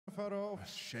Muzaffarov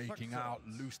Shaking Shahzod. out,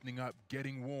 loosening up,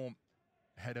 getting warm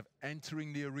ahead of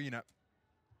entering the arena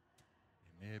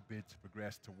in their bid to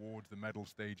progress towards the medal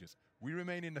stages. We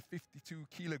remain in the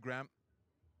 52-kilogram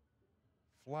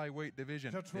flyweight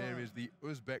division. There is the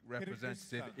Uzbek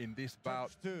representative in this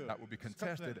bout that will be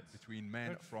contested Scotland. between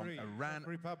men Judge from 3, Iran Czech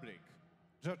Republic.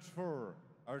 Judge 4,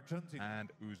 Argentina.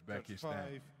 and Judge Uzbekistan.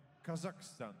 5,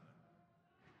 Kazakhstan.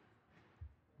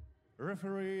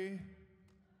 Referee,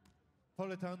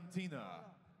 Poletantina,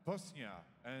 Bosnia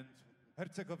and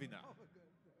Herzegovina.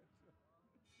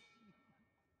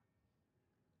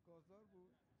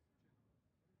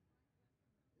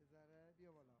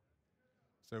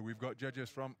 So we've got judges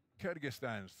from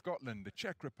Kyrgyzstan, Scotland, the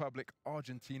Czech Republic,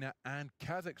 Argentina and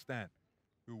Kazakhstan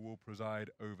who will preside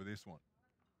over this one.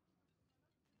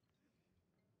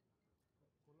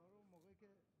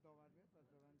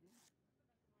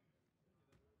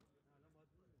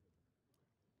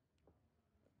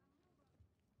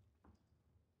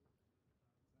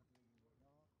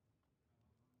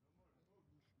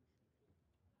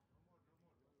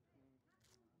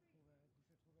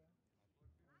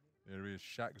 There is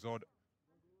Shahzod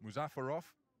Muzaffarov.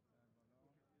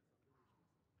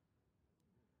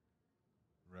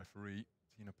 Referee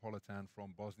Tina Politan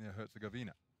from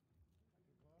Bosnia-Herzegovina.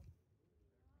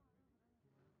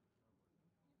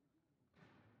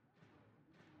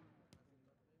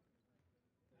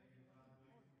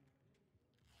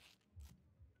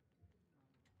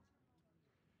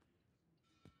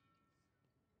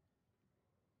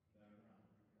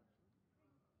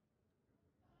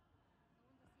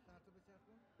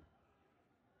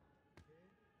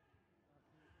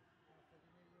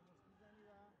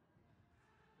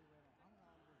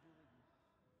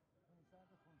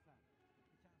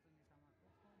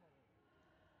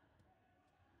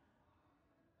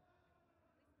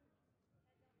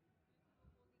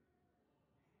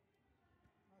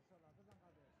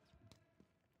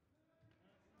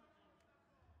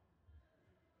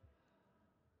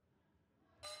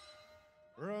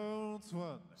 Round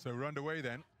 1. So we're underway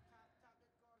then.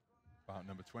 Bout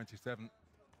number 27.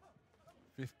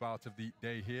 Fifth bout of the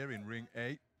day here in Ring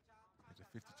A. It's a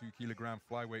 52-kilogram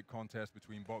flyweight contest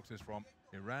between boxers from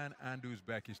Iran and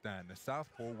Uzbekistan. The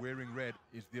southpaw wearing red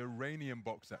is the Iranian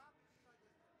boxer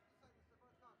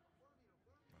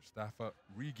Mustafa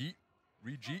Риги.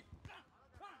 The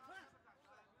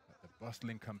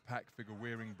bustling, compact figure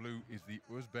wearing blue is the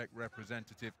Uzbek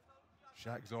representative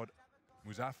Shahzod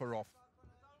Muzaffarov.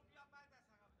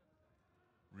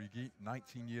 Риги,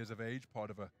 19 years of age, part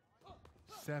of a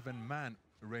 7-man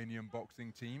Iranian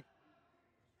boxing team.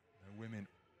 The women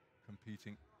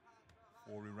competing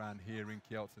for Iran here in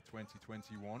Kielce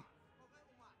 2021.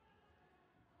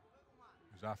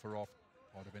 Muzaffarov,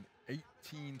 part of an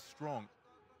 18-strong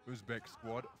Uzbek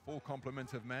squad, full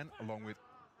complement of men, along with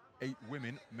 8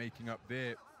 women making up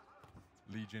their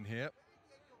legion here.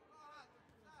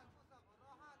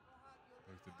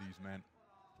 Both of these men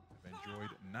have enjoyed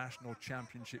national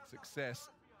championship success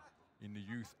in the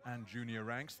youth and junior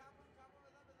ranks.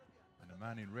 And the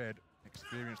man in red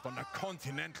experienced on the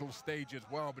continental stage as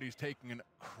well, but he's taking a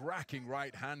cracking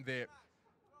right hand there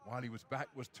while he was back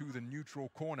was to the neutral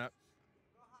corner.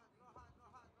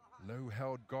 Low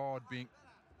held guard being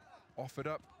offered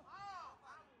up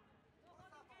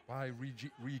by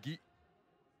Риги.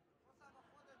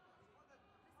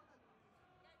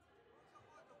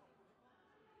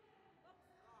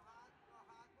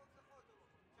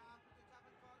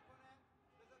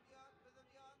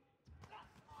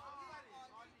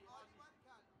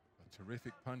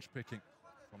 Terrific punch picking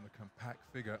from the compact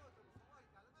figure.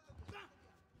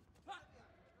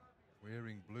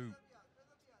 Wearing blue.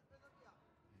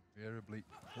 Invariably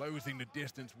closing the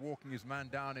distance, walking his man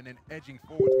down and then edging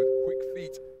forwards with quick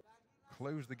feet.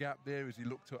 Close the gap there as he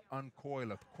looked to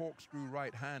uncoil a corkscrew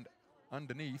right hand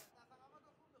underneath.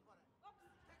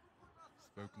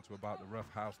 Spoken to about the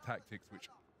rough house tactics which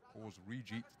caused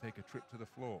Риги to take a trip to the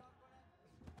floor.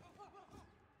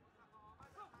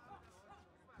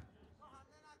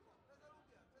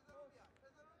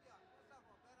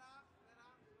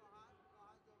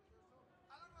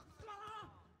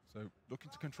 So looking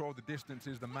to control the distance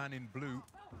is the man in blue.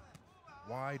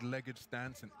 Wide-legged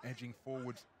stance and edging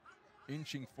forwards,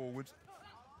 inching forwards.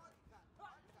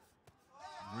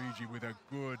 Риги with a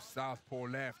good southpaw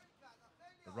left.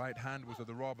 The right hand was of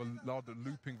the rather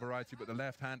looping variety, but the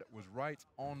left hand was right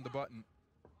on the button.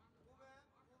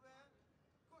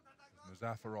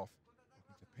 Muzaffarov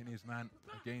looking to pin his man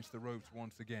against the ropes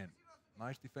once again.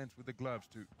 Nice defense with the gloves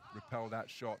to repel that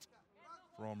shot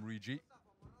from Риги.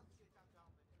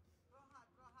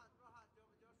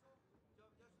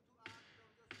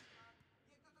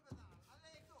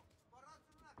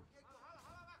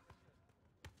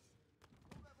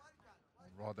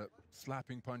 rather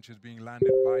slapping punches being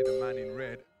landed by the man in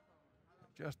red.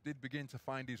 Just did begin to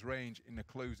find his range in the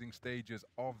closing stages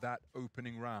of that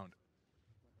opening round.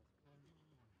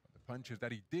 But the punches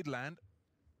that he did land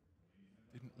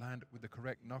didn't land with the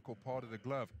correct knuckle part of the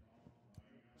glove.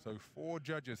 So 4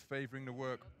 judges favoring the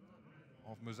work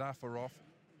of Muzaffarov.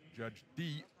 Judge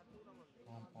D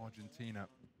from Argentina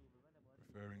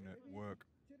preferring the work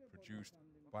produced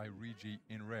by Риги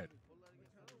in red.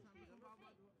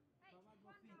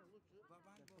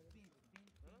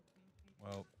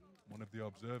 Well, one of the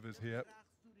observers here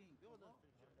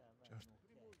just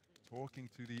talking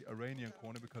to the Iranian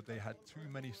corner because they had too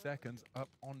many seconds up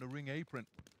on the ring apron.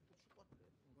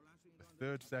 The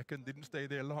 3rd second didn't stay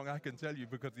there long, I can tell you,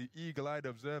 because the eagle-eyed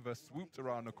observer swooped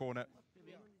around the corner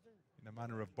in the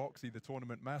manner of Boxy, the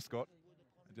tournament mascot,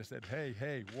 and just said, hey,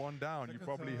 hey, 1 down. You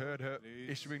probably heard her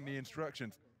issuing the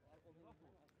instructions.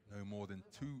 No more than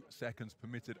 2 seconds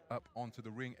permitted up onto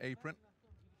the ring apron,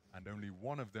 and only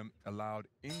 1 of them allowed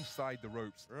inside the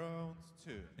ropes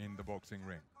in the boxing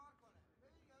ring.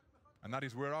 And that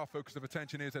is where our focus of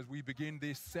attention is as we begin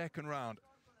this 2nd round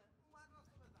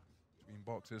between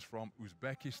boxers from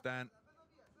Uzbekistan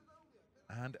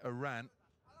and Iran.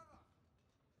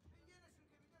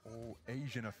 All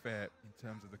Asian affair in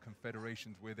terms of the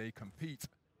confederations where they compete.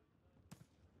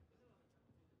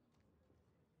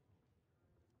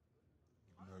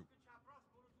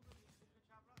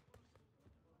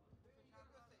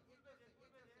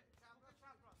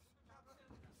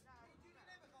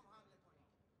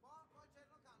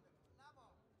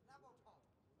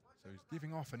 So he's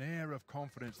giving off an air of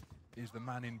confidence, is the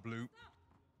man in blue.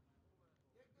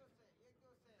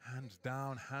 Hands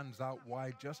down, hands out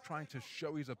wide, just trying to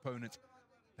show his opponent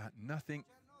that nothing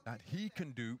that he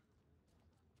can do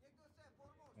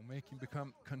will make him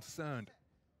become concerned.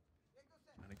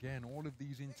 And again, all of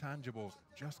these intangibles,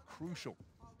 just crucial.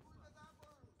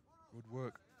 Good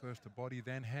work, first to body,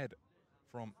 then head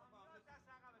from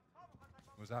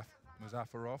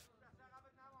Muzaffarov.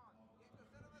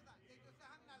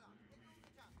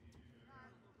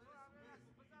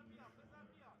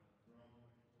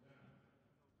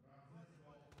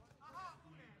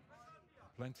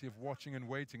 Plenty of watching and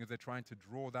waiting as they're trying to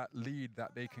draw that lead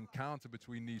that they can counter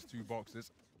between these 2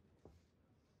 boxers.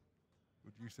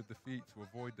 Good use of the feet to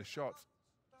avoid the shots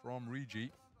from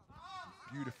Риги.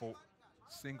 Beautiful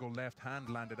single left hand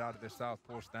landed out of their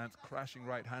southpaw stance. Crashing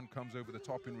right hand comes over the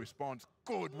top in response.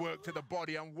 Good work to the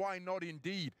body, and why not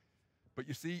indeed? But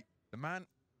you see, the man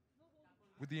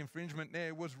with the infringement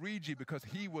there was Риги, because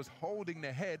he was holding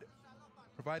the head,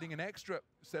 providing an extra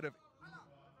set of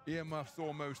earmuffs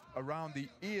almost around the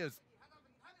ears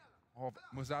of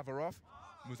Muzaffarov.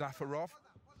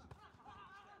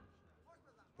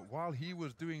 But while he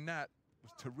was doing that, it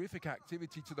was terrific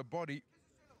activity to the body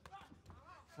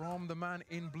from the man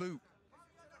in blue.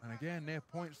 And again, they're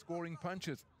point-scoring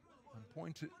punches, and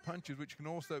punches which can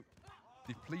also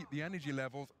deplete the energy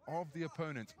levels of the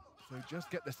opponent. So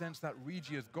just get the sense that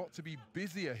Риги has got to be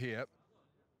busier here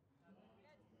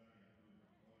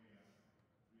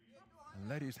and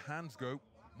let his hands go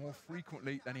more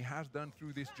frequently than he has done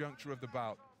through this juncture of the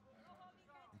bout.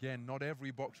 Again, not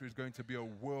every boxer is going to be a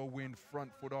whirlwind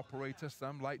front foot operator.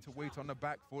 Some like to wait on the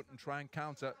back foot and try and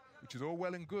counter, which is all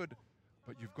well and good,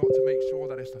 but you've got to make sure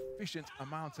that a sufficient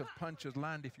amount of punches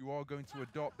land if you are going to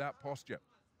adopt that posture.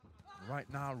 Right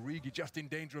now, Риги just in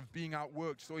danger of being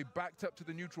outworked, so he backed up to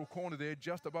the neutral corner there,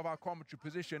 just above our commentary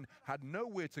position, had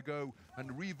nowhere to go, and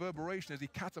the reverberation as he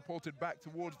catapulted back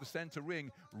towards the center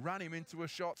ring ran him into a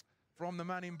shot from the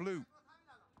man in blue.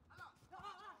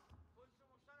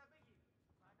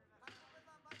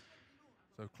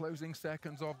 So closing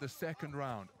seconds of the 2nd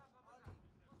round.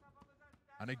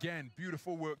 And again,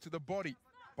 beautiful work to the body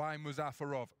by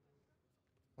Muzaffarov.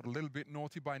 Got a little bit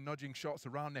naughty by nudging shots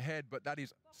around the head, but that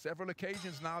is several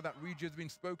occasions now that Риги has been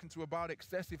spoken to about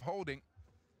excessive holding.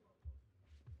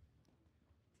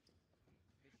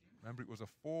 Remember, it was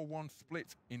a 4-1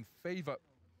 split in favor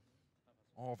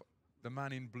of the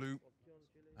man in blue,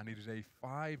 and it is a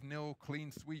 5-0 clean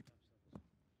sweep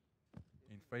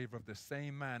in favor of the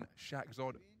same man,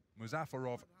 Shahzod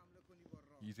Muzaffarov.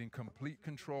 He's in complete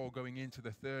control going into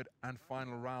the 3rd and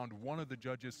final round. One of the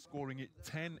judges scoring it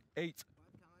 10-8.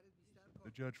 The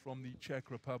judge from the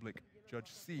Czech Republic,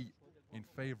 Judge C, in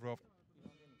favor of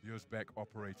the Uzbek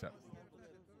operator.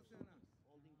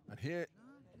 And here,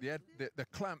 the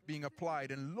clamp being applied,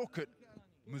 and look at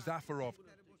Muzaffarov,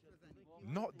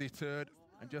 not deterred,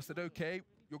 and just said, okay,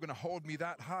 you're going to hold me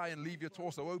that high and leave your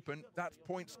torso open. That's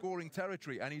point-scoring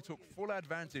territory, and he took full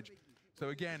advantage. So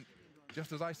again,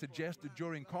 just as I suggested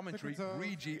during commentary,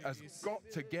 Риги has got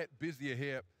to get busier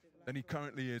here than he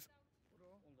currently is,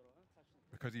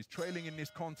 because he's trailing in this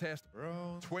contest.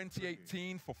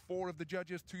 2018 for 4 of the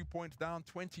judges, 2 points down.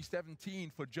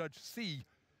 2017 for Judge C.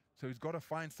 So he's got to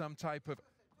find some type of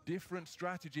different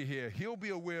strategy here. He'll be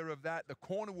aware of that. The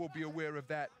corner will be aware of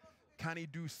that. Can he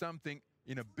do something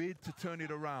in a bid to turn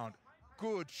it around?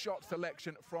 Good shot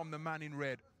selection from the man in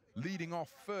red. Leading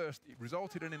off first, it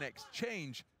resulted in an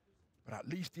exchange, but at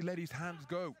least he let his hands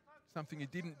go, something he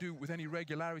didn't do with any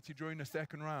regularity during the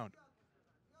second round.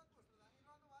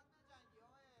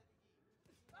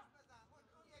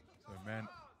 So men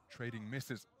trading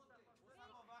misses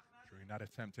during that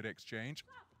attempted exchange.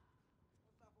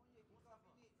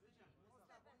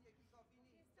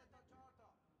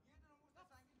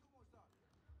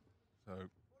 So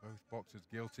both boxers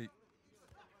guilty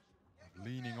of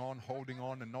leaning on, holding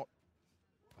on, and not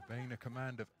obeying the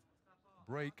command of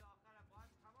break.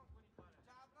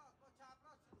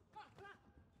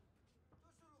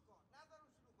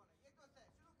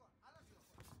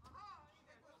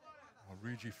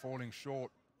 Риги falling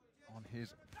short on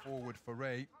his forward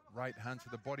foray. Right hand to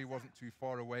the body wasn't too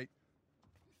far away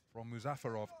from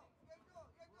Muzaffarov.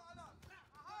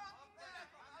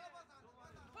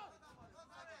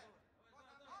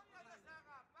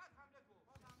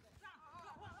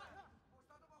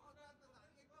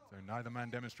 So neither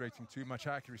man demonstrating too much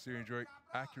accuracy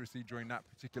during that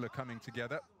particular coming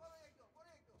together.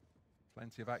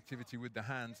 Plenty of activity with the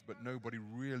hands, but nobody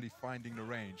really finding the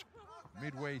range.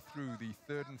 Midway through the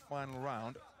third and final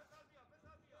round,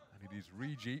 and it is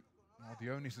Риги. Well, the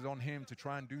onus is on him to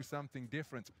try and do something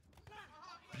different.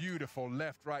 Beautiful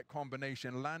left-right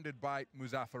combination landed by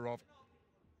Muzaffarov.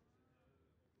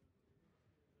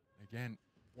 Again,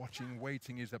 watching,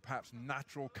 waiting is a perhaps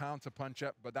natural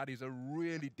counter-puncher, but that is a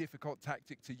really difficult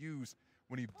tactic to use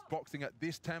when he's boxing at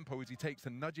this tempo, as he takes a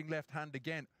nudging left hand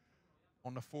again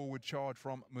on the forward charge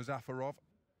from Muzaffarov.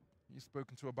 He's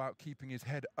spoken to about keeping his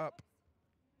head up,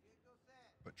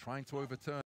 but trying to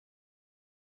overturn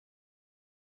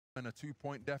a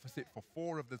 2-point deficit for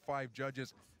 4 of the 5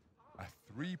 judges, a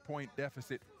 3-point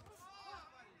deficit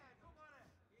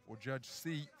for Judge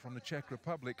C from the Czech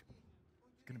Republic.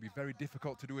 It's going to be very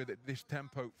difficult to do it at this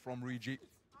tempo from Риги.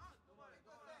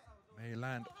 May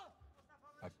land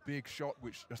a big shot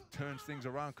which just turns things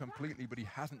around completely, but he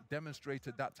hasn't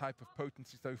demonstrated that type of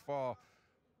potency so far.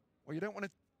 Well, you don't want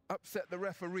to upset the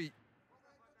referee.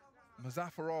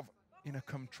 Muzaffarov in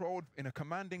a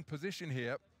commanding position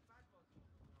here.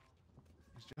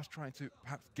 He's just trying to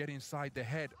perhaps get inside the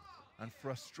head and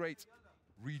frustrate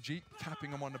Риги,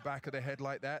 tapping him on the back of the head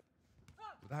like that.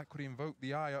 But that could invoke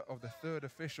the ire of the third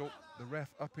official, the ref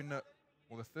up in the,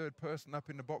 or the third person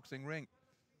up in the boxing ring.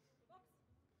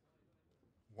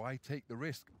 Why take the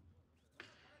risk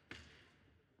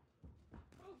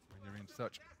when you're in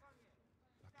such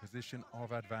a position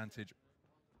of advantage?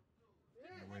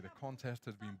 In the way the contest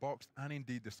has been boxed, and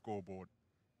indeed the scoreboard.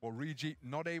 Well, Риги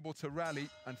not able to rally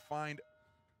and find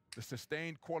the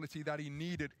sustained quality that he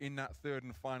needed in that third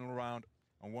and final round.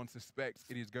 And one suspects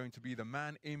it is going to be the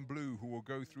man in blue who will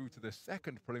go through to the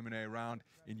second preliminary round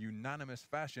in unanimous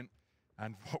fashion.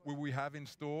 And what will we have in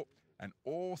store? An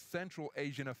all-Central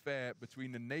Asian affair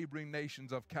between the neighboring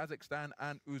nations of Kazakhstan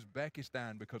and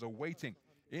Uzbekistan, because awaiting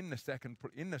in the second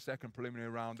preliminary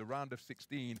round, the round of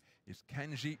 16, is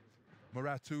Kenji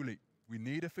Muratuli. We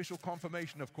need official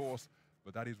confirmation, of course,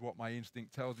 but that is what my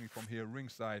instinct tells me from here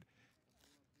ringside.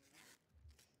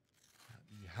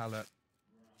 Mihala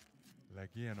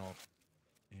Legianov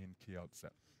in Kielce.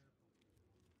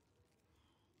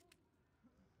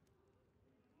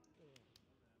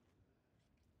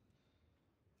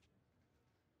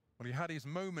 Well, he had his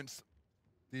moments,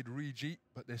 did Риги,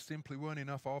 but there simply weren't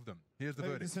enough of them. Here's the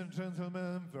verdict. Ladies and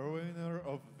gentlemen, the winner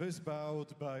of this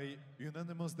bout by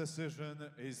unanimous decision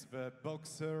is the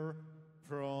boxer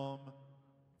from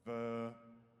the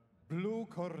blue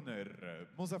corner,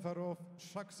 Muzaffarov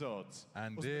Shahzod.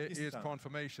 And there is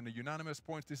confirmation, a unanimous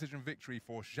points decision victory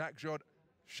for Shahzod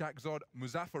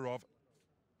Muzaffarov.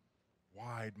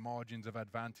 Wide margins of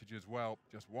advantage as well.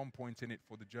 Just 1 point in it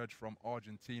for the judge from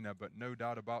Argentina, but no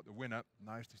doubt about the winner.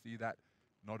 Nice to see that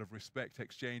nod of respect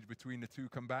exchange between the two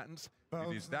combatants.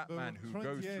 It is that man who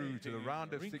goes through to the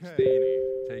round of 16,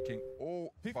 taking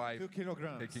all 5,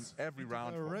 taking every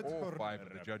round for all 5 of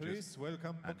the judges.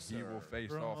 And he will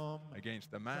face off against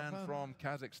the man from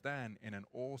Kazakhstan in an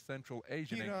all-Central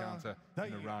Asian encounter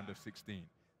in the round of 16.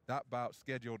 That bout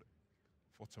scheduled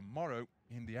for tomorrow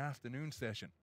in the afternoon session.